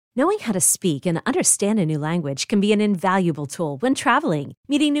Knowing how to speak and understand a new language can be an invaluable tool when traveling,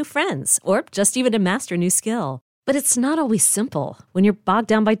 meeting new friends, or just even to master a new skill. But it's not always simple when you're bogged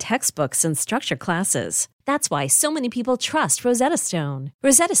down by textbooks and structured classes. That's why so many people trust Rosetta Stone.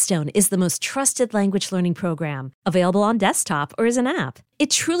 Rosetta Stone is the most trusted language learning program, available on desktop or as an app. It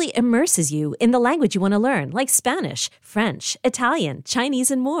truly immerses you in the language you want to learn, like Spanish, French, Italian,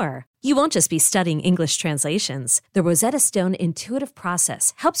 Chinese, and more. You won't just be studying English translations. The Rosetta Stone intuitive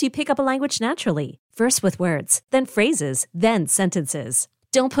process helps you pick up a language naturally, first with words, then phrases, then sentences.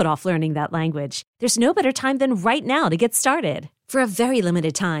 Don't put off learning that language. There's no better time than right now to get started. For a very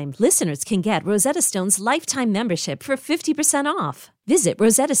limited time, listeners can get Rosetta Stone's lifetime membership for 50% off. Visit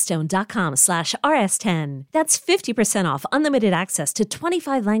rosettastone.com/rs10. That's 50% off unlimited access to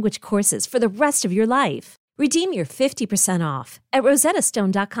 25 language courses for the rest of your life. Redeem your 50% off at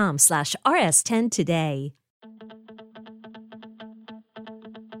rosettastone.com/rs10 today.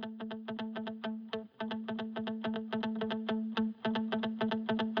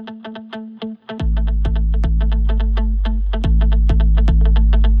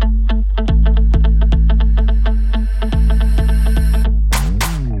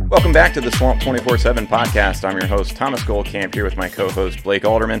 Welcome back to the Swamp 24/7 podcast. I'm your host, Thomas Goldcamp, here with my co-host, Blake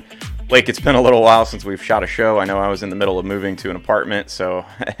Alderman. Blake, it's been a little while since we've shot a show. I know I was in the middle of moving to an apartment, so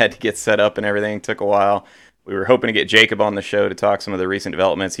I had to get set up and everything. It took a while. We were hoping to get Jacob on the show to talk some of the recent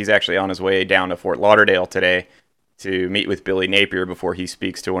developments. He's actually on his way down to Fort Lauderdale today to meet with Billy Napier before he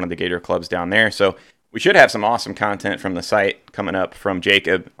speaks to one of the Gator clubs down there. So we should have some awesome content from the site coming up from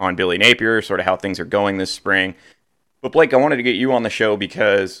Jacob on Billy Napier, sort of how things are going this spring. But Blake, I wanted to get you on the show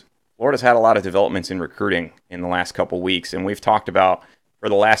because Florida's had a lot of developments in recruiting in the last couple weeks, and we've talked about for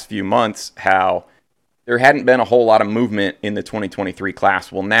the last few months how there hadn't been a whole lot of movement in the 2023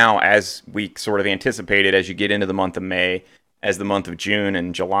 class. Well, now, as we sort of anticipated, as you get into the month of May, as the month of June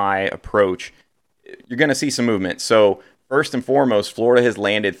and July approach, you're going to see some movement. So first and foremost, Florida has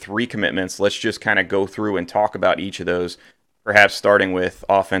landed 3 commitments. Let's just kind of go through and talk about each of those, perhaps starting with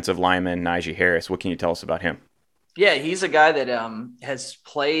offensive lineman Najee Harris. What can you tell us about him? Yeah, he's a guy that has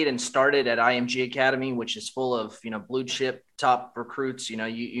played and started at IMG Academy, which is full of, blue chip top recruits,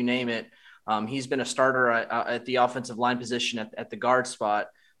 you name it. He's been a starter at the offensive line position at the guard spot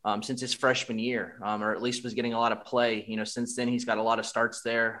since his freshman year, or at least was getting a lot of play. Since then he's got a lot of starts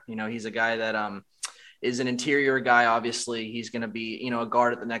there. He's a guy that is an interior guy. Obviously he's going to be, a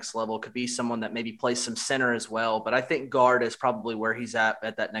guard at the next level, could be someone that maybe plays some center as well. But I think guard is probably where he's at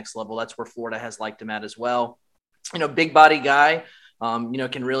that next level. That's where Florida has liked him at as well. Big body guy,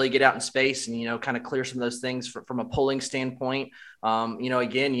 can really get out in space and, kind of clear some of those things from a pulling standpoint.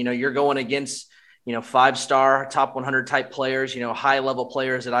 Again, you're going against, 5-star top 100 type players, high level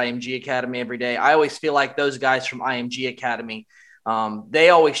players at IMG Academy every day. I always feel like those guys from IMG Academy, they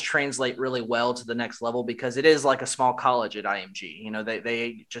always translate really well to the next level because it is like a small college at IMG.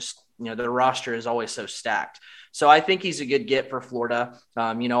 They just, their roster is always so stacked. So I think he's a good get for Florida.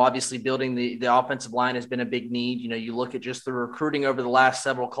 Obviously building the offensive line has been a big need. You look at just the recruiting over the last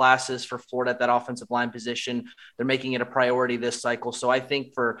several classes for Florida at that offensive line position. They're making it a priority this cycle. So I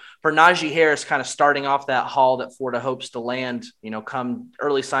think for Najee Harris kind of starting off that haul that Florida hopes to land, come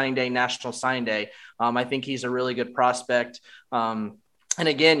early signing day, national signing day, I think he's a really good prospect. And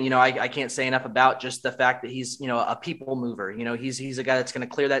again, I can't say enough about just the fact that he's, a people mover. He's a guy that's going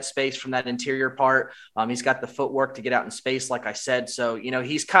to clear that space from that interior part. He's got the footwork to get out in space, like I said. So,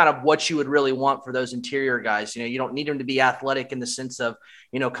 he's kind of what you would really want for those interior guys. You don't need him to be athletic in the sense of,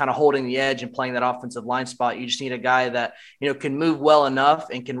 kind of holding the edge and playing that offensive line spot. You just need a guy that, can move well enough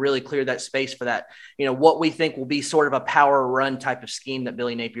and can really clear that space for that, what we think will be sort of a power run type of scheme that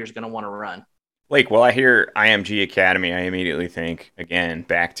Billy Napier is going to want to run. Blake, well, I hear IMG Academy, I immediately think, again,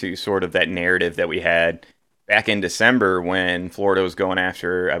 back to sort of that narrative that we had back in December when Florida was going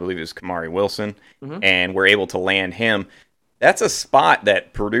after, I believe it was Kamari Wilson, and we're able to land him. That's a spot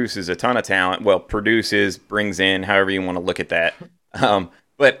that produces a ton of talent. Well, brings in, however you want to look at that.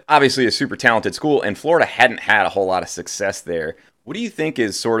 But obviously a super talented school, and Florida hadn't had a whole lot of success there. What do you think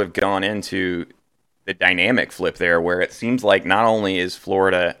is sort of gone into the dynamic flip there, where it seems like not only is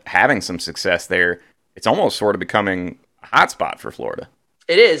Florida having some success there, it's almost sort of becoming a hot spot for Florida?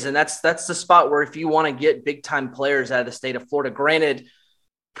 It is, and that's the spot where if you want to get big-time players out of the state of Florida, granted,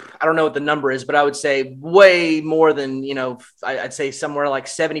 I don't know what the number is, but I would say way more than, I'd say somewhere like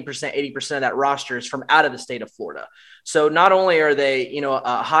 70%, 80% of that roster is from out of the state of Florida. So not only are they,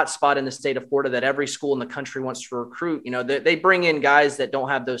 a hot spot in the state of Florida that every school in the country wants to recruit, they bring in guys that don't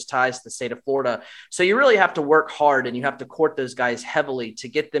have those ties to the state of Florida. So you really have to work hard and you have to court those guys heavily to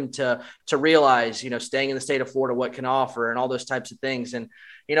get them to realize, staying in the state of Florida, what can offer and all those types of things. And,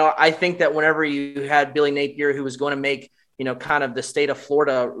 I think that whenever you had Billy Napier, who was going to make, kind of the state of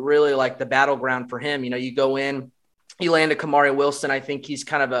Florida really like the battleground for him, you go in, you land a Kamari Wilson. I think he's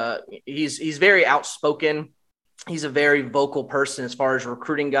kind of he's very outspoken. He's a very vocal person as far as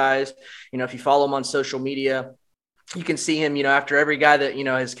recruiting guys. If you follow him on social media, you can see him, after every guy that,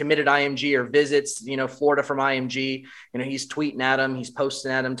 has committed IMG or visits, Florida from IMG, he's tweeting at him, he's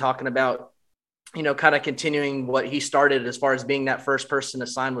posting at him, talking about, kind of continuing what he started as far as being that first person to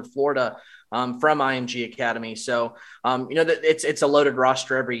sign with Florida from IMG Academy. So, it's a loaded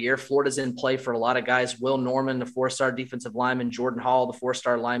roster every year. Florida's in play for a lot of guys. Will Norman, the 4-star defensive lineman, Jordan Hall, the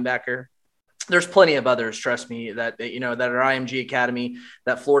 4-star linebacker. There's plenty of others, trust me, that are IMG Academy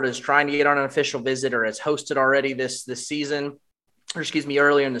that Florida is trying to get on an official visit or has hosted already this season, or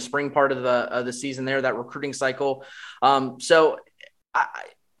earlier in the spring part of the season there, that recruiting cycle.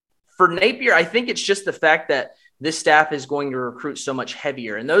 For Napier, I think it's just the fact that this staff is going to recruit so much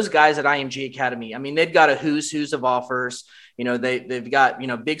heavier. And those guys at IMG Academy, I mean, they've got a who's of offers. They've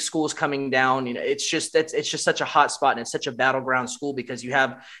got, big schools coming down. It's just such a hot spot and it's such a battleground school because you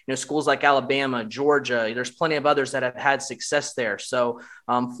have, schools like Alabama, Georgia. There's plenty of others that have had success there. So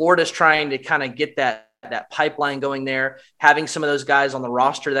Florida's trying to kind of get that pipeline going there, having some of those guys on the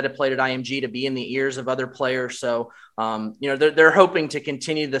roster that have played at IMG to be in the ears of other players. So, they're hoping to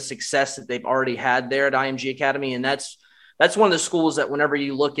continue the success that they've already had there at IMG Academy. And that's one of the schools that whenever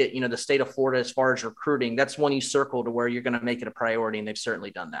you look at, the state of Florida, as far as recruiting, that's one you circle to where you're going to make it a priority. And they've certainly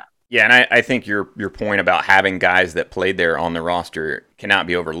done that. Yeah. And I think your point about having guys that played there on the roster cannot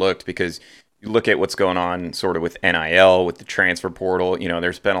be overlooked, because you look at what's going on sort of with NIL, with the transfer portal,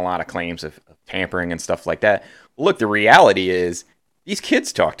 there's been a lot of claims of tampering and stuff like that. Look, the reality is these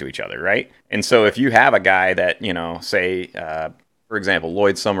kids talk to each other, right? And so if you have a guy that, say, for example,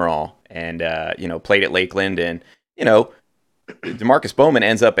 Lloyd Summerall and, played at Lakeland and, DeMarcus Bowman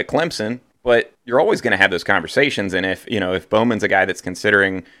ends up at Clemson, but you're always going to have those conversations. And if Bowman's a guy that's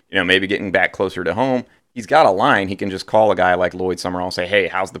considering, maybe getting back closer to home, he's got a line. He can just call a guy like Lloyd Summerall and say, hey,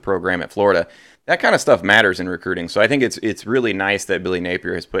 how's the program at Florida? That kind of stuff matters in recruiting. So I think it's really nice that Billy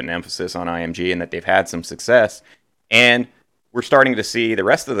Napier has put an emphasis on IMG and that they've had some success. And we're starting to see the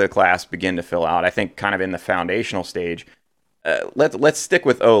rest of the class begin to fill out, I think, kind of in the foundational stage. Let's stick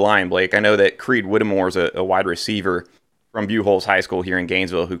with O-line, Blake. I know that Creed Whittemore is a wide receiver from Buchholz High School here in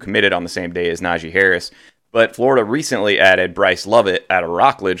Gainesville who committed on the same day as Najee Harris. But Florida recently added Bryce Lovett out of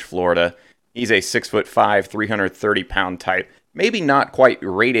Rockledge, Florida. He's a 6'5", 330-pound type. Maybe not quite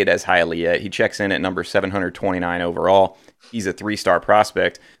rated as highly yet. He checks in at number 729 overall. He's a 3-star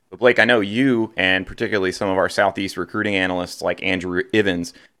prospect. But Blake, I know you and particularly some of our Southeast recruiting analysts like Andrew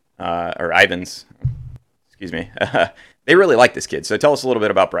Ivins, they really like this kid. So tell us a little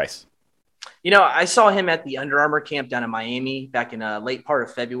bit about Bryce. I saw him at the Under Armour camp down in Miami back in late part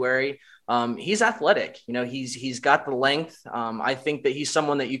of February. He's athletic. He's got the length. I think that he's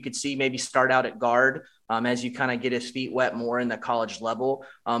someone that you could see maybe start out at guard as you kind of get his feet wet more in the college level.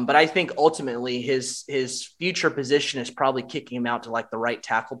 But I think ultimately his future position is probably kicking him out to like the right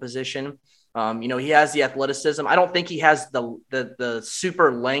tackle position. He has the athleticism. I don't think he has the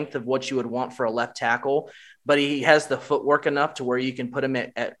super length of what you would want for a left tackle, but he has the footwork enough to where you can put him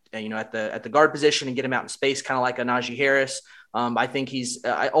at the guard position and get him out in space, kind of like a Najee Harris. I think he's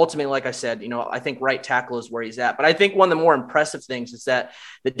ultimately, like I said, I think right tackle is where he's at. But I think one of the more impressive things is that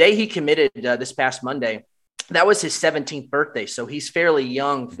the day he committed this past Monday, that was his 17th birthday. So he's fairly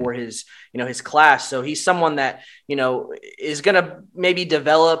young for his class. So he's someone that, is going to maybe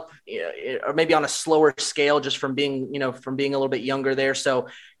develop or maybe on a slower scale just from being a little bit younger there. So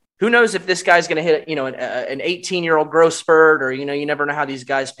who knows if this guy's going to hit, an 18-year-old growth spurt or, you never know how these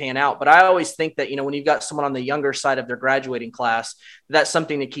guys pan out. But I always think that, when you've got someone on the younger side of their graduating class, that's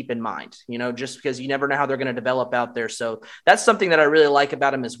something to keep in mind, just because you never know how they're going to develop out there. So that's something that I really like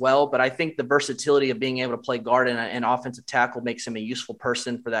about him as well. But I think the versatility of being able to play guard and offensive tackle makes him a useful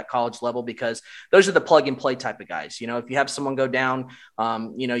person for that college level, because those are the plug and play type of guys. If you have someone go down,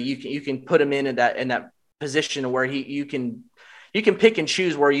 you can put him in that position where you can pick and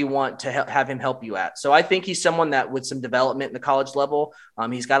choose where you want to have him help you at. So I think he's someone that with some development in the college level,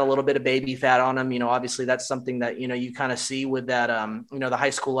 he's got a little bit of baby fat on him. Obviously that's something that, you kind of see with that, the high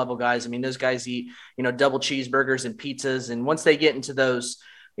school level guys. I mean, those guys eat, double cheeseburgers and pizzas. And once they get into those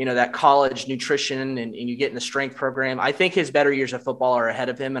that college nutrition and you get in the strength program. I think his better years of football are ahead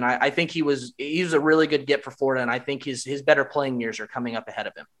of him. And I think he was a really good get for Florida. And I think his better playing years are coming up ahead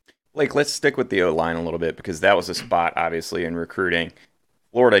of him. Blake, let's stick with the O-line a little bit, because that was a spot, obviously, in recruiting.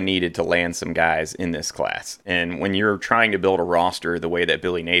 Florida needed to land some guys in this class. And when you're trying to build a roster the way that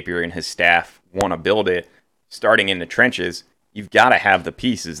Billy Napier and his staff want to build it, starting in the trenches, you've got to have the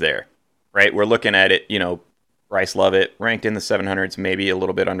pieces there, right? We're looking at it, Bryce Lovett, ranked in the 700s, maybe a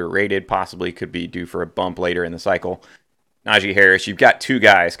little bit underrated, possibly could be due for a bump later in the cycle. Najee Harris, you've got two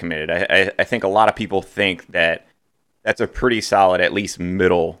guys committed. I think a lot of people think that that's a pretty solid, at least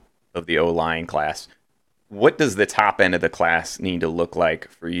middle of the O-line class. What does the top end of the class need to look like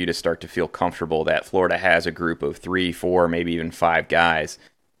for you to start to feel comfortable that Florida has a group of 3, 4, maybe even 5 guys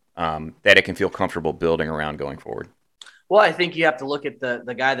that it can feel comfortable building around going forward? Well, I think you have to look at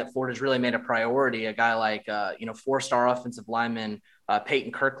the guy that Florida's really made a priority, a guy like, 4-star offensive lineman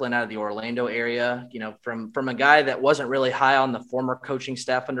Peyton Kirkland out of the Orlando area, from a guy that wasn't really high on the former coaching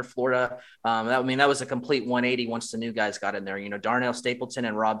staff under Florida. That was a complete 180 once the new guys got in there. Darnell Stapleton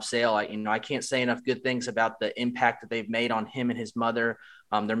and Rob Sale. I can't say enough good things about the impact that they've made on him and his mother.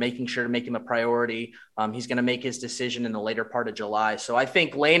 They're making sure to make him a priority. He's going to make his decision in the later part of July. So I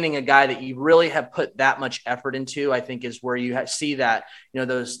think landing a guy that you really have put that much effort into, I think is where you see that,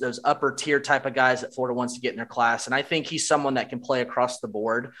 those upper tier type of guys that Florida wants to get in their class. And I think he's someone that can play across the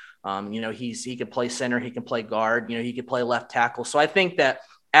board. He can play center, he can play guard, he can play left tackle. So I think that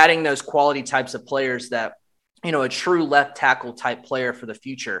adding those quality types of players that, a true left tackle type player for the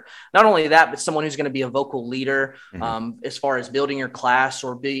future. Not only that, but someone who's going to be a vocal leader as far as building your class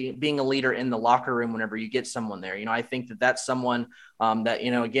or being a leader in the locker room whenever you get someone there. I think that that's someone that,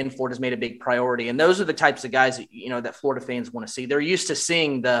 again, Florida's made a big priority. And those are the types of guys that, that Florida fans want to see. They're used to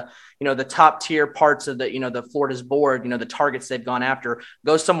seeing the top tier parts of the Florida's board, the targets they've gone after,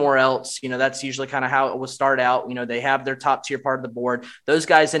 go somewhere else. That's usually kind of how it will start out. They have their top tier part of the board. Those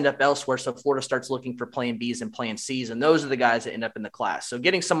guys end up elsewhere. So Florida starts looking for plan Bs and plan Cs. And those are the guys that end up in the class. So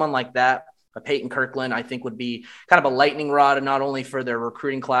getting someone like that, Peyton Kirkland, I think would be kind of a lightning rod, not only for their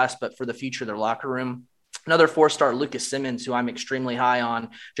recruiting class, but for the future of their locker room. Another 4-star, Lucas Simmons, who I'm extremely high on,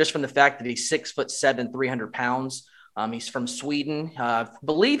 just from the fact that he's 6'7", 300 pounds. He's from Sweden. I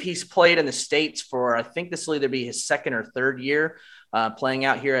believe he's played in the States for, I think this will either be his second or third year playing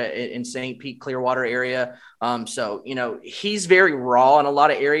out here in St. Pete, Clearwater area. So he's very raw in a lot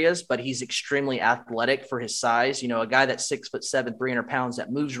of areas, but he's extremely athletic for his size. A guy that's 6'7", 300 pounds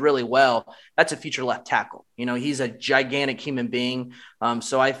that moves really well. That's a future left tackle. He's a gigantic human being.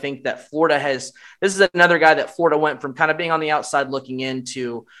 So I think that this is another guy that Florida went from kind of being on the outside looking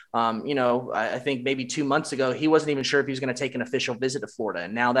into, I think maybe 2 months ago, he wasn't even sure if he was going to take an official visit to Florida.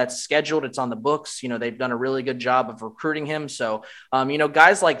 And now that's scheduled. It's on the books. They've done a really good job of recruiting him. So,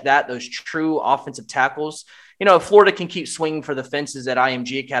 guys like that, those true offensive tackles, if Florida can keep swinging for the fences at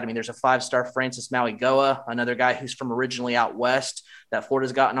IMG Academy, there's a 5-star Francis Mauigoa, another guy who's from originally out west that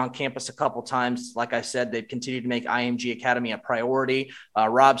Florida's gotten on campus a couple times. Like I said, they've continued to make IMG Academy a priority.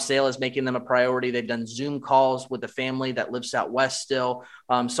 Rob Sale is making them a priority. They've done Zoom calls with the family that lives out west still.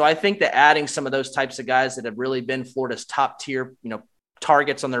 So I think that adding some of those types of guys that have really been Florida's top tier,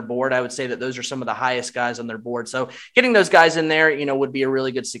 targets on their board, I would say that those are some of the highest guys on their board. So getting those guys in there, would be a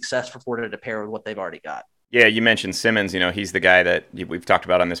really good success for Florida to pair with what they've already got. Yeah, you mentioned Simmons. He's the guy that we've talked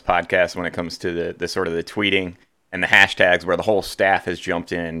about on this podcast when it comes to the sort of the tweeting and the hashtags, where the whole staff has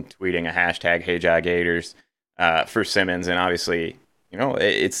jumped in tweeting a hashtag #HeyJaiGators for Simmons. And obviously,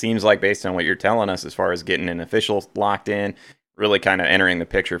 it seems like, based on what you're telling us as far as getting an official locked in, really kind of entering the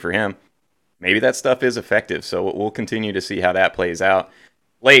picture for him, maybe that stuff is effective. So we'll continue to see how that plays out.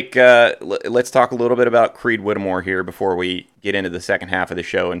 Blake, let's talk a little bit about Creed Whittemore here before we get into the second half of the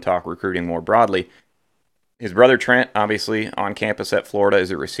show and talk recruiting more broadly. His brother Trent, obviously on campus at Florida as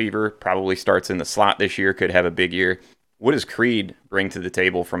a receiver, probably starts in the slot this year, could have a big year. What does Creed bring to the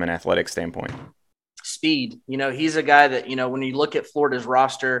table from an athletic standpoint? Speed. He's a guy that, when you look at Florida's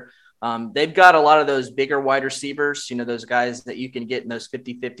roster, they've got a lot of those bigger wide receivers, those guys that you can get in those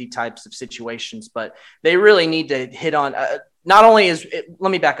 50-50 types of situations, but they really need to hit on not only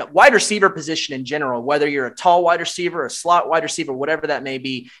let me back up, wide receiver position in general, whether you're a tall wide receiver, a slot wide receiver, whatever that may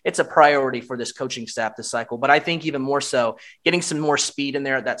be, it's a priority for this coaching staff this cycle. But I think even more so, getting some more speed in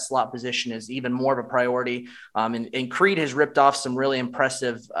there at that slot position is even more of a priority. And Creed has ripped off some really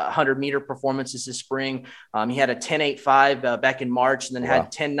impressive 100-meter performances this spring. He had a 10.85 back in March and then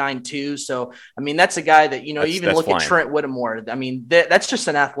had 10.92. So, that's a guy that, even look flying at Trent Whittemore. That's just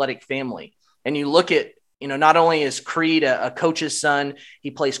an athletic family. And you look at not only is Creed a coach's son,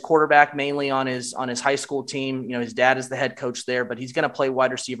 he plays quarterback mainly on his high school team. His dad is the head coach there, but he's going to play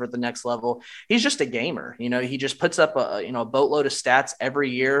wide receiver at the next level. He's just a gamer. He just puts up a boatload of stats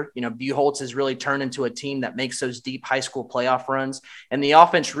every year. Buchholz has really turned into a team that makes those deep high school playoff runs, and the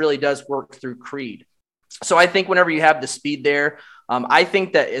offense really does work through Creed. So I think whenever you have the speed there, I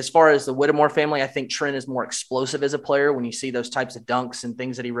think that as far as the Whittemore family, I think Trent is more explosive as a player when you see those types of dunks and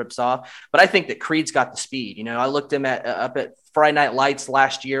things that he rips off. But I think that Creed's got the speed. I looked him up at Friday Night Lights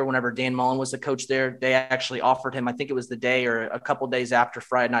last year whenever Dan Mullen was the coach there. They actually offered him, I think it was the day or a couple days after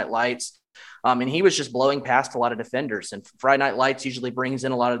Friday Night Lights. And he was just blowing past a lot of defenders. And Friday Night Lights usually brings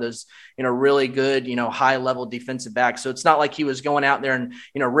in a lot of those, really good, high level defensive backs. So it's not like he was going out there and,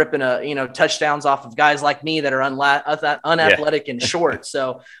 ripping touchdowns off of guys like me that are unathletic and short.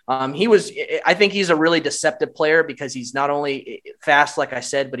 So I think he's a really deceptive player because he's not only fast, like I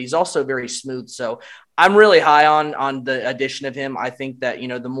said, but he's also very smooth. So I'm really high on the addition of him. I think that,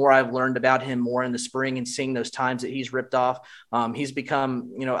 the more I've learned about him more in the spring and seeing those times that he's ripped off, he's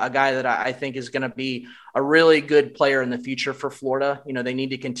become, a guy that I think is going to be a really good player in the future for Florida. They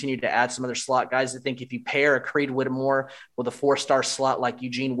need to continue to add some other slot guys. I think if you pair a Creed Whittemore with a 4-star slot like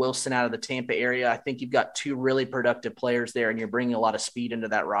Eugene Wilson out of the Tampa area, I think you've got two really productive players there and you're bringing a lot of speed into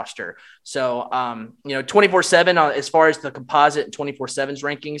that roster. So, 24/7 as far as the composite and 24/7's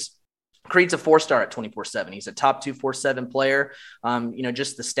rankings, Creed's a 4-star at 24/7. He's a top 247 player.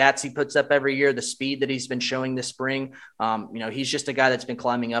 Just the stats he puts up every year, the speed that he's been showing this spring. He's just a guy that's been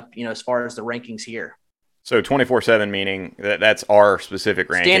climbing up, as far as the rankings here. So 24/7 meaning that's our specific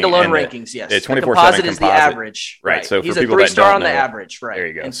ranking. Standalone rankings, yes. The 24/7 composite is the average. Right. So he's for a people that 3-star don't on the know, average. Right. There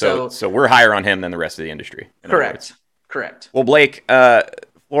you go. And so we're higher on him than the rest of the industry. Correct. Well, Blake,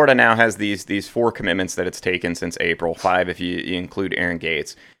 Florida now has these 4 commitments that it's taken since April, 5 if you include Aaron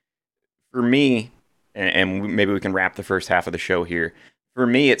Gates. For me, and maybe we can wrap the first half of the show here. For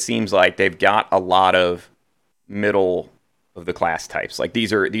me, it seems like they've got a lot of middle of the class types. Like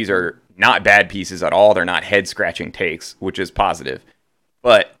these are not bad pieces at all. They're not head scratching takes, which is positive.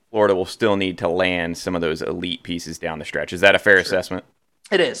 But Florida will still need to land some of those elite pieces down the stretch. Is that a fair assessment?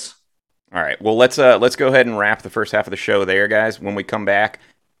 It is. All right. Well, let's go ahead and wrap the first half of the show there, guys. When we come back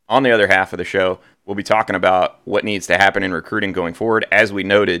on the other half of the show, we'll be talking about what needs to happen in recruiting going forward. As we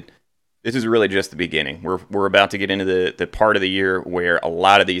noted, this is really just the beginning. We're about to get into the part of the year where a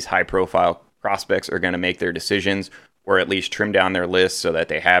lot of these high-profile prospects are going to make their decisions or at least trim down their lists so that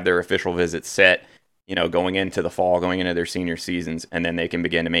they have their official visits set, going into the fall, going into their senior seasons, and then they can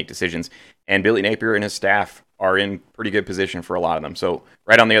begin to make decisions. And Billy Napier and his staff are in pretty good position for a lot of them. So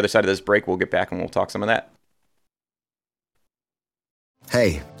right on the other side of this break, we'll get back and we'll talk some of that.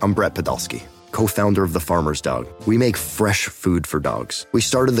 Hey, I'm Brett Podolsky, co-founder of The Farmer's Dog. We make fresh food for dogs. We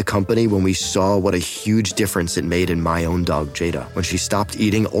started the company when we saw what a huge difference it made in my own dog, Jada, when she stopped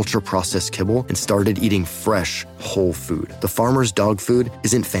eating ultra-processed kibble and started eating fresh, whole food. The Farmer's Dog food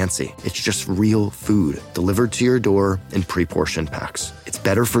isn't fancy. It's just real food delivered to your door in pre-portioned packs. It's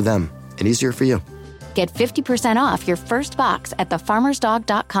better for them and easier for you. Get 50% off your first box at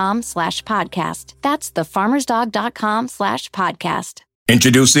thefarmersdog.com/podcast. That's thefarmersdog.com/podcast.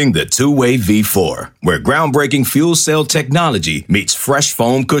 Introducing the Two-Way V4, where groundbreaking fuel cell technology meets fresh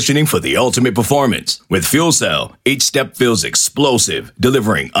foam cushioning for the ultimate performance. With Fuel Cell, each step feels explosive,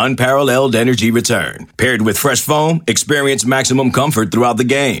 delivering unparalleled energy return. Paired with fresh foam, experience maximum comfort throughout the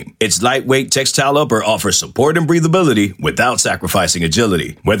game. Its lightweight textile upper offers support and breathability without sacrificing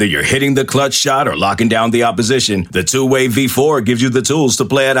agility. Whether you're hitting the clutch shot or locking down the opposition, the Two-Way V4 gives you the tools to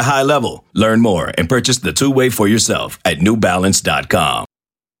play at a high level. Learn more and purchase the Two-Way for yourself at newbalance.com.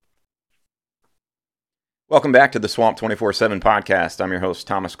 Welcome back to the Swamp 24/7 podcast. I'm your host,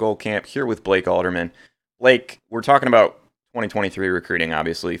 Thomas Goldkamp, here with Blake Alderman. Blake, we're talking about 2023 recruiting,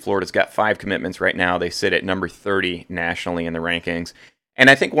 obviously. Florida's got 5 commitments right now. They sit at number 30 nationally in the rankings. And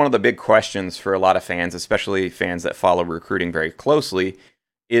I think one of the big questions for a lot of fans, especially fans that follow recruiting very closely,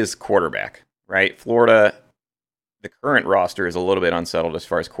 is quarterback, right? Florida, the current roster is a little bit unsettled as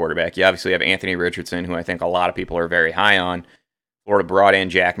far as quarterback. You obviously have Anthony Richardson, who I think a lot of people are very high on. Florida brought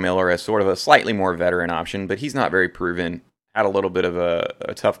in Jack Miller as sort of a slightly more veteran option, but he's not very proven. Had a little bit of a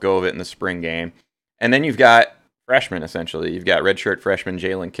tough go of it in the spring game. And then you've got freshmen, essentially. You've got redshirt freshman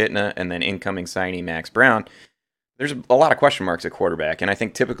Jalen Kitna and then incoming signee Max Brown. There's a lot of question marks at quarterback, and I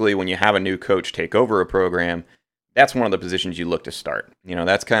think typically when you have a new coach take over a program, that's one of the positions you look to start.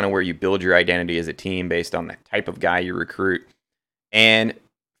 That's kind of where you build your identity as a team based on the type of guy you recruit. And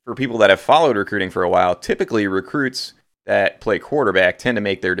for people that have followed recruiting for a while, typically recruits that play quarterback tend to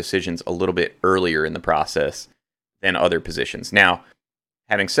make their decisions a little bit earlier in the process than other positions. Now,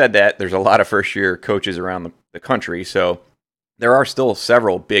 having said that, there's a lot of first-year coaches around the country, so there are still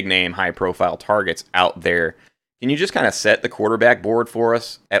several big-name, high-profile targets out there. Can you just kind of set the quarterback board for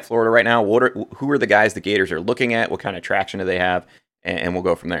us at Florida right now? Who are the guys the Gators are looking at? What kind of traction do they have? And we'll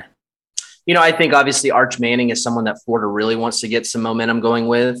go from there. I think obviously Arch Manning is someone that Florida really wants to get some momentum going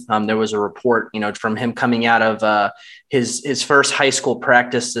with. There was a report, from him coming out of his first high school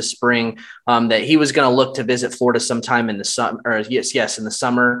practice this spring that he was going to look to visit Florida sometime in the summer. Or yes, in the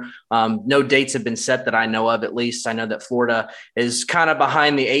summer. No dates have been set that I know of. At least I know that Florida is kind of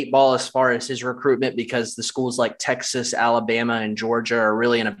behind the 8 ball as far as his recruitment, because the schools like Texas, Alabama, and Georgia are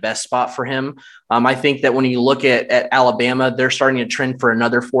really in a best spot for him. I think that when you look at Alabama, they're starting to trend for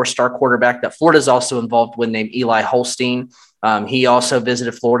another 4-star quarterback that Florida is also involved with, named Eli Holstein. He also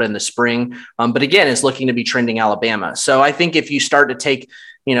visited Florida in the spring, but again, is looking to be trending Alabama. So I think if you start to take,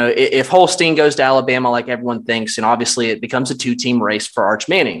 if Holstein goes to Alabama like everyone thinks, and obviously it becomes a 2-team race for Arch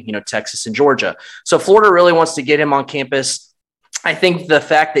Manning, Texas and Georgia. So Florida really wants to get him on campus. I think the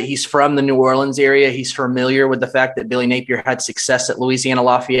fact that he's from the New Orleans area, he's familiar with the fact that Billy Napier had success at Louisiana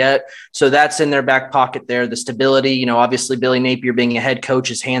Lafayette. So that's in their back pocket there. The stability, obviously Billy Napier being a head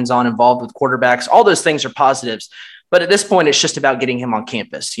coach is hands-on involved with quarterbacks. All those things are positives. But at this point, it's just about getting him on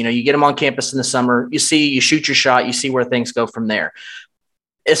campus. You get him on campus in the summer, you shoot your shot, you see where things go from there.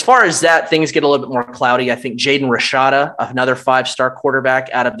 As far as that, things get a little bit more cloudy. I think Jaden Rashada, another 5-star quarterback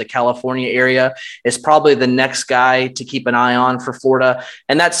out of the California area, is probably the next guy to keep an eye on for Florida.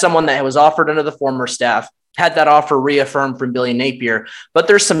 And that's someone that was offered under the former staff, had that offer reaffirmed from Billy Napier, but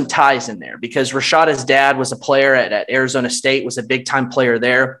there's some ties in there because Rashada's dad was a player at Arizona State, was a big-time player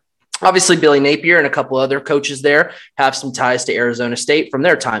there. Obviously, Billy Napier and a couple other coaches there have some ties to Arizona State from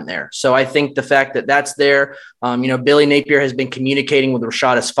their time there. So I think the fact that that's there, Billy Napier has been communicating with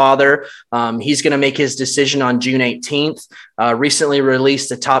Rashada's father. He's going to make his decision on June 18th. Recently released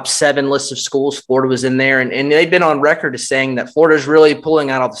the top 7 list of schools. Florida was in there, and they've been on record as saying that Florida's really pulling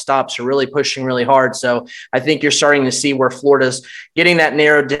out all the stops, are really pushing really hard. So I think you're starting to see where Florida's getting that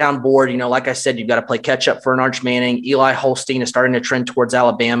narrowed down board. Like I said, you've got to play catch up for an Arch Manning. Eli Holstein is starting to trend towards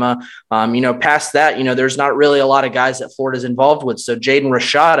Alabama. Past that, there's not really a lot of guys that Florida's involved with. So Jaden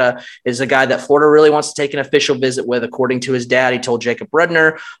Rashada is a guy that Florida really wants to take an official visit with. According to his dad, he told Jacob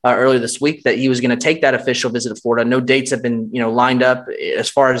Redner earlier this week that he was going to take that official visit to Florida. No dates have been, lined up as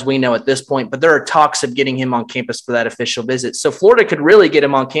far as we know at this point, but there are talks of getting him on campus for that official visit. So Florida could really get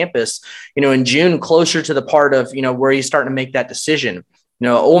him on campus, in June, closer to the part of, where he's starting to make that decision.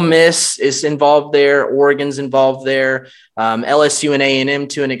 Ole Miss is involved there. Oregon's involved there. LSU and A&M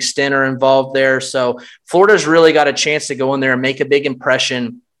to an extent are involved there. So Florida's really got a chance to go in there and make a big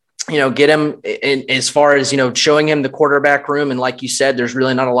impression. Get him in as far as, showing him the quarterback room. And like you said, there's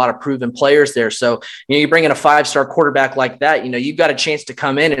really not a lot of proven players there. So, you bring in a 5-star quarterback like that, you've got a chance to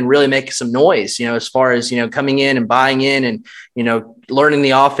come in and really make some noise, as far as, coming in and buying in and, learning the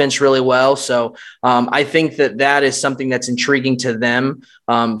offense really well. So I think that is something that's intriguing to them.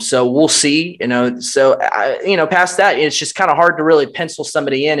 So we'll see, past that, it's just kind of hard to really pencil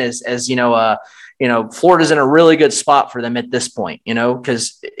somebody in as Florida's in a really good spot for them at this point,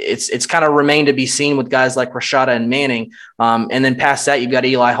 because it's kind of remained to be seen with guys like Rashada and Manning. And then past that, you've got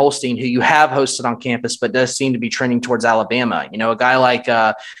Eli Holstein, who you have hosted on campus, but does seem to be trending towards Alabama. A guy like,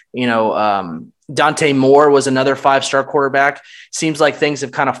 Dante Moore was another 5-star quarterback. Seems like things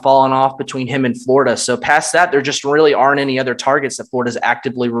have kind of fallen off between him and Florida. So past that, there just really aren't any other targets that Florida's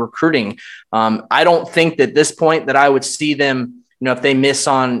actively recruiting. I don't think that at this point that I would see them, if they miss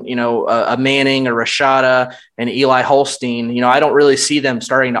on, a Manning or Rashada and Eli Holstein, I don't really see them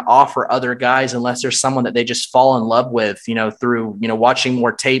starting to offer other guys unless there's someone that they just fall in love with, through, watching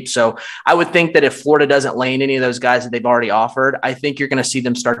more tape. So I would think that if Florida doesn't land any of those guys that they've already offered, I think you're going to see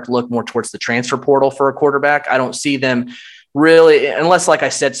them start to look more towards the transfer portal for a quarterback. I don't see them really, unless, like I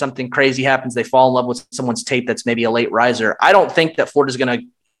said, something crazy happens, they fall in love with someone's tape that's maybe a late riser. I don't think that Florida's going to,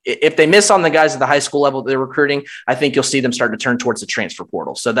 if they miss on the guys at the high school level that they're recruiting, I think you'll see them start to turn towards the transfer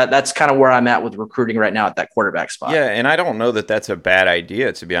portal. So that's kind of where I'm at with recruiting right now at that quarterback spot. Yeah, and I don't know that that's a bad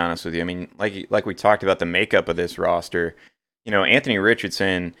idea, to be honest with you. I mean, like we talked about the makeup of this roster, Anthony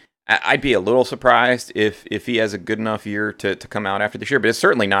Richardson, I'd be a little surprised if he has a good enough year to come out after this year, but it's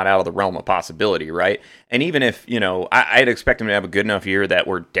certainly not out of the realm of possibility, right? And even if, I'd expect him to have a good enough year that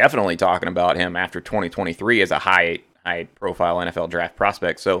we're definitely talking about him after 2023 as a high-profile NFL draft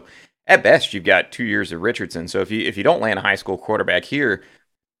prospect. So at best, you've got 2 years of Richardson. So if you don't land a high school quarterback here,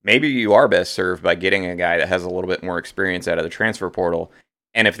 maybe you are best served by getting a guy that has a little bit more experience out of the transfer portal.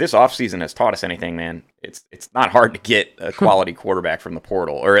 And if this offseason has taught us anything, man, it's not hard to get a quality quarterback from the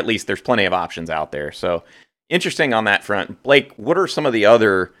portal, or at least there's plenty of options out there. So, Interesting on that front. Blake, what are some of the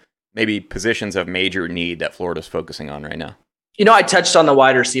other maybe positions of major need that Florida's focusing on right now? I touched on the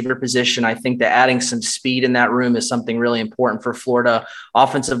wide receiver position. I think that adding some speed in that room is something really important for Florida.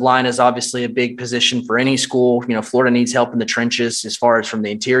 Offensive line is obviously a big position for any school. Florida needs help in the trenches as far as from the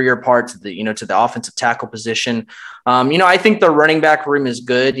interior part to the offensive tackle position. I think the running back room is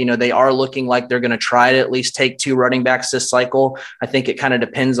good. They are looking like they're going to try to at least take 2 running backs this cycle. I think it kind of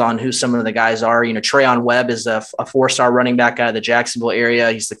depends on who some of the guys are. Trayon Webb is a 4-star running back out of the Jacksonville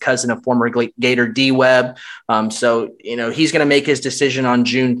area. He's the cousin of former Gator D Webb. So he's going to make his decision on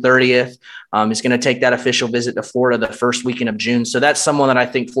June 30th. He's going to take that official visit to Florida the first weekend of June. So that's someone that I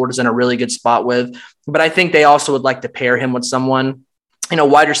think Florida's in a really good spot with. But I think they also would like to pair him with someone.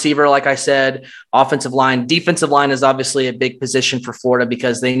 Wide receiver, like I said, offensive line, defensive line is obviously a big position for Florida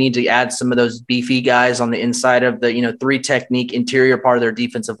because they need to add some of those beefy guys on the inside of the, 3 technique interior part of their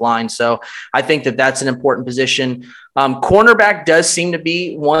defensive line. So I think that that's an important position. Cornerback does seem to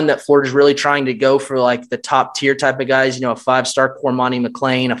be one that Florida's really trying to go for, like the top tier type of guys, a 5-star Cormani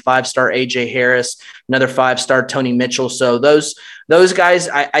McClain, a 5-star AJ Harris, another 5-star Tony Mitchell. So those guys,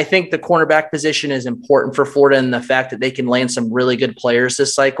 I think the cornerback position is important for Florida and the fact that they can land some really good players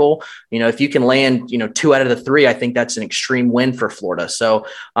this cycle. If you can land, 2 out of the 3, I think that's an extreme win for Florida. So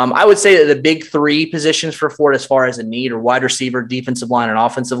I would say that the big 3 positions for Florida as far as a need are wide receiver, defensive line, and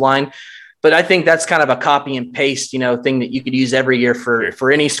offensive line. But I think that's kind of a copy and paste, thing that you could use every year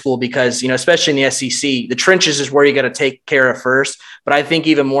for any school because, especially in the SEC, the trenches is where you got to take care of first. But I think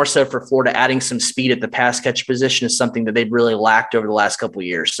even more so for Florida, adding some speed at the pass catch position is something that they've really lacked over the last couple of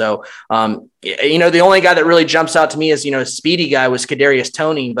years. So, the only guy that really jumps out to me as, a speedy guy was Kadarius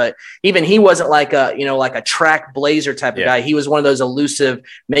Toney, but even he wasn't like a track blazer type of guy. He was one of those elusive,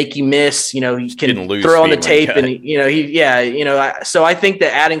 make you miss, he can throw on the tape and, so I think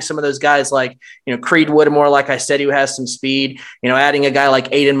that adding some of those guys like, Creed Whittemore, like I said, who has some speed, adding a guy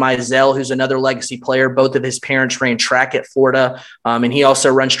like Aiden Mizell, who's another legacy player. Both of his parents ran track at Florida. And he also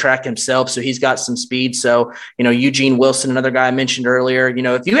runs track himself. So he's got some speed. So, Eugene Wilson, another guy I mentioned earlier,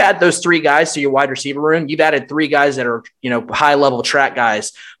 if you add those 3 guys to your wide receiver room, you've added 3 guys that are, high level track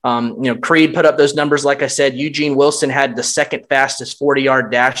guys. Creed put up those numbers. Like I said, Eugene Wilson had the second fastest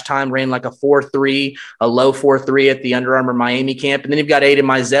 40-yard dash time, ran like a 4.3, a low 4.3 at the Under Armour Miami camp. And then you've got Aiden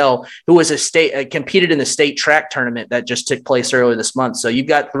Mizell, who was competed in the state track tournament that just took place earlier this month. So you've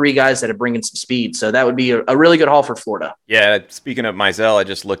got 3 guys that are bringing some speed. So that would be a really good haul for Florida. Yeah. Speaking of Mizell, I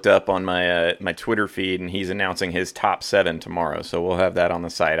just looked up on my Twitter feed and he's announcing his top 7 tomorrow. So we'll have that on the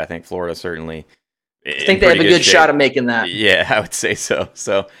site. I think Florida certainly. I think they have a good shot of making that. Yeah, I would say so.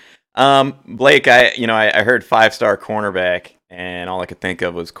 So, Blake, I heard 5-star cornerback, and all I could think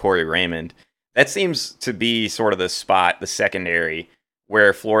of was Corey Raymond. That seems to be sort of the spot, the secondary,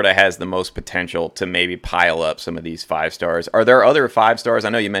 where Florida has the most potential to maybe pile up some of these 5-stars. Are there other 5-stars? I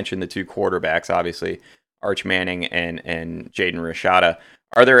know you mentioned the 2 quarterbacks, obviously, Arch Manning and Jaden Rashada.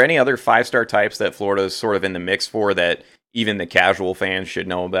 Are there any other 5-star types that Florida is sort of in the mix for that even the casual fans should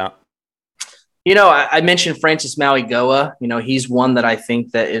know about? I mentioned Francis Mauigoa. He's one that I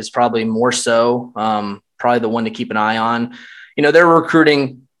think that is probably more so, probably the one to keep an eye on. They're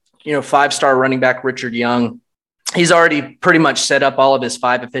recruiting, 5-star running back Richard Young. He's already pretty much set up all of his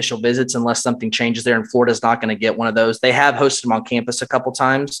 5 official visits unless something changes there, and Florida's not going to get one of those. They have hosted him on campus a couple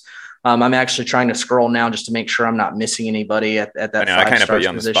times. I'm actually trying to scroll now just to make sure I'm not missing anybody at that 5-star I kind of put you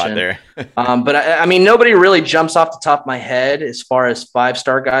on position. the spot there. But I mean, nobody really jumps off the top of my head as far as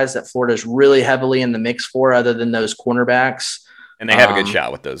 5-star guys that Florida's really heavily in the mix for, other than those cornerbacks. And they have a good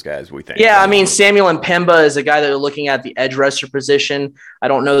shot with those guys, we think. Yeah, I mean, Samuel Mpemba is a guy that they're looking at the edge rusher position. I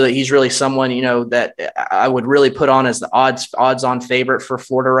don't know that he's really someone, that I would really put on as the odds-on favorite for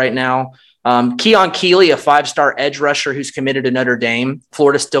Florida right now. Keon Keeley, a 5-star edge rusher who's committed to Notre Dame.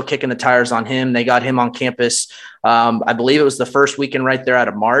 Florida's still kicking the tires on him. They got him on campus. I believe it was the first weekend right there out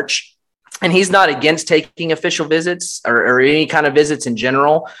of March. And he's not against taking official visits or any kind of visits in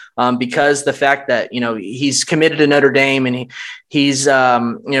general, because the fact that, he's committed to Notre Dame and he's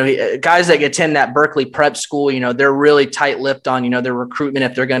guys that attend that Berkeley prep school, they're really tight-lipped on, their recruitment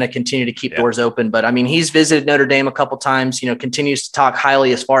if they're going to continue to keep doors open. But I mean, he's visited Notre Dame a couple times, continues to talk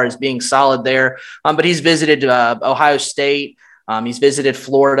highly as far as being solid there. But he's visited Ohio State. He's visited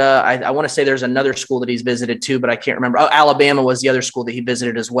Florida. I want to say there's another school that he's visited too, but I can't remember. Oh, Alabama was the other school that he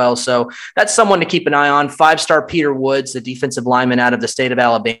visited as well. So that's someone to keep an eye on. 5-star Peter Woods, the defensive lineman out of the state of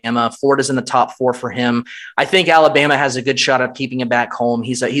Alabama. Florida's in the top 4 for him. I think Alabama has a good shot of keeping him back home.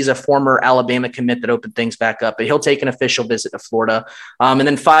 He's a former Alabama commit that opened things back up, but he'll take an official visit to Florida. And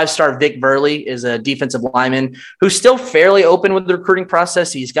then 5-star Vic Burley is a defensive lineman who's still fairly open with the recruiting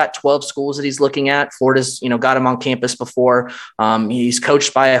process. He's got 12 schools that he's looking at. Florida's, got him on campus before. He's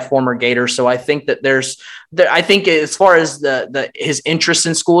coached by a former Gator. So I think that I think as far as his interest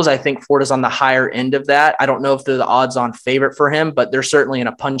in schools, I think Florida's on the higher end of that. I don't know if they're the odds-on favorite for him, but they're certainly in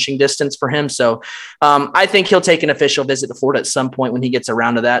a punching distance for him. So I think he'll take an official visit to Florida at some point when he gets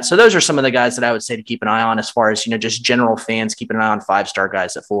around to that. So those are some of the guys that I would say to keep an eye on as far as, just general fans keeping an eye on 5-star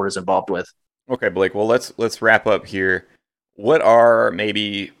guys that Florida's involved with. Okay, Blake. Well, let's wrap up here. What are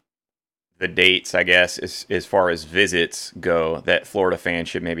maybe the dates, I guess, as far as visits go that Florida fans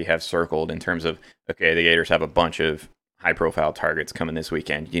should maybe have circled in terms of, okay, the Gators have a bunch of high-profile targets coming this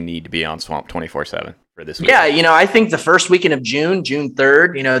weekend. You need to be on Swamp 24/7 for this weekend. Yeah, I think the first weekend of June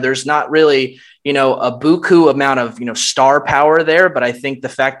 3rd, there's not really, a buku amount of, star power there. But I think the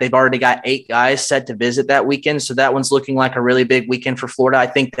fact they've already got 8 guys set to visit that weekend. So that one's looking like a really big weekend for Florida. I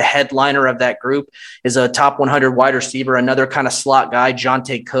think the headliner of that group is a top 100 wide receiver, another kind of slot guy,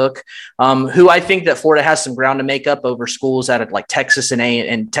 Jonte Cook, who I think that Florida has some ground to make up over schools out of like Texas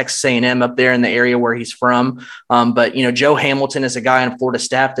and Texas A&M up there in the area where he's from. But, Joe Hamilton is a guy on Florida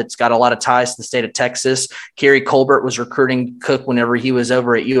staff that's got a lot of ties to the state of Texas. Kerry Colbert was recruiting Cook whenever he was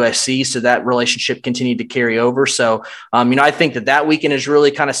over at USC. So that relationship continued to carry over. So, I think that weekend is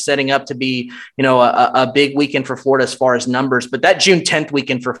really kind of setting up to be, a big weekend for Florida as far as numbers. But that June 10th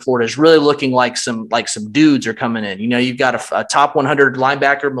weekend for Florida is really looking like some dudes are coming in. You've got a top 100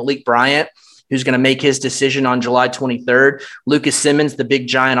 linebacker, Malik Bryant, who's going to make his decision on July 23rd. Lucas Simmons, the big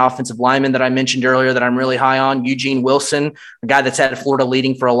giant offensive lineman that I mentioned earlier that I'm really high on. Eugene Wilson, a guy that's had Florida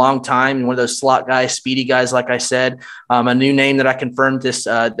leading for a long time, and one of those slot guys, speedy guys, like I said. A new name that I confirmed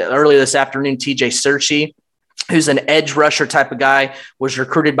earlier this afternoon, TJ Searcy, who's an edge rusher type of guy, was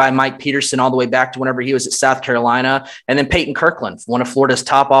recruited by Mike Peterson all the way back to whenever he was at South Carolina. And then Peyton Kirkland, one of Florida's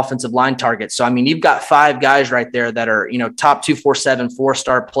top offensive line targets. So, you've got 5 guys right there that are, top 247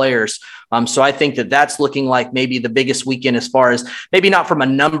 4-star players. So I think that's looking like maybe the biggest weekend as far as maybe not from a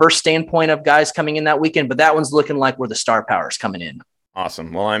number standpoint of guys coming in that weekend, but that one's looking like where the star power is coming in.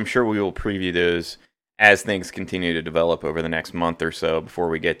 Awesome. Well, I'm sure we will preview those as things continue to develop over the next month or so before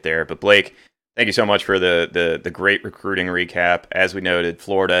we get there. But Blake, thank you so much for the great recruiting recap. As we noted,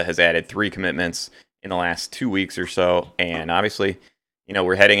 Florida has added 3 commitments in the last 2 weeks or so. And obviously,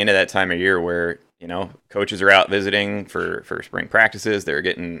 we're heading into that time of year where, coaches are out visiting for spring practices. They're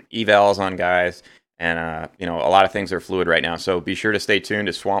getting evals on guys. And, a lot of things are fluid right now. So be sure to stay tuned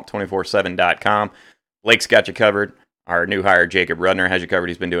to swamp247.com. Blake's got you covered. Our new hire, Jacob Rudner, has you covered.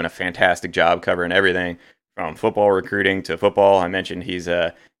 He's been doing a fantastic job covering everything from football recruiting to football. I mentioned he's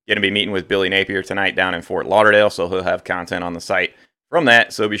going to be meeting with Billy Napier tonight down in Fort Lauderdale, so he'll have content on the site from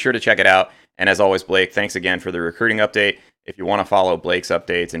that. So be sure to check it out. And as always, Blake, thanks again for the recruiting update. If you want to follow Blake's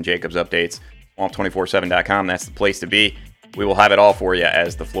updates and Jacob's updates, swamp247.com, that's the place to be. We will have it all for you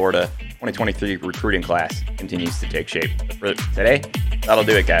as the Florida 2023 recruiting class continues to take shape. For today, that'll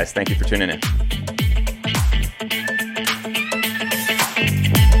do it, guys. Thank you for tuning in.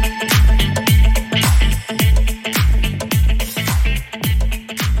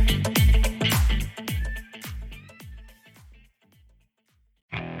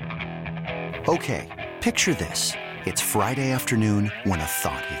 Okay, picture this. It's Friday afternoon when a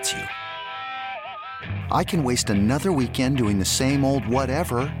thought hits you. I can waste another weekend doing the same old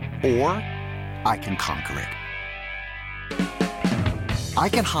whatever, or I can conquer it. I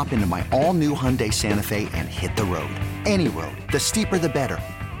can hop into my all-new Hyundai Santa Fe and hit the road. Any road. The steeper, the better.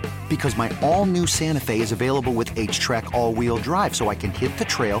 Because my all-new Santa Fe is available with H-Track all-wheel drive, so I can hit the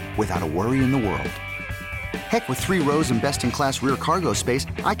trail without a worry in the world. Heck, with 3 rows and best-in-class rear cargo space,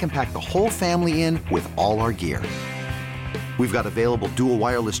 I can pack the whole family in with all our gear. We've got available dual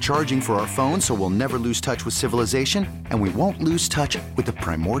wireless charging for our phones, so we'll never lose touch with civilization, and we won't lose touch with the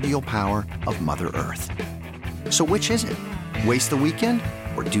primordial power of Mother Earth. So which is it? Waste the weekend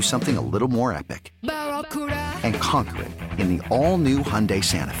or do something a little more epic? And conquer it in the all-new Hyundai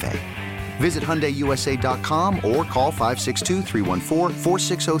Santa Fe. Visit HyundaiUSA.com or call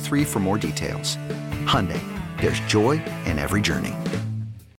 562-314-4603 for more details. Hyundai, there's joy in every journey.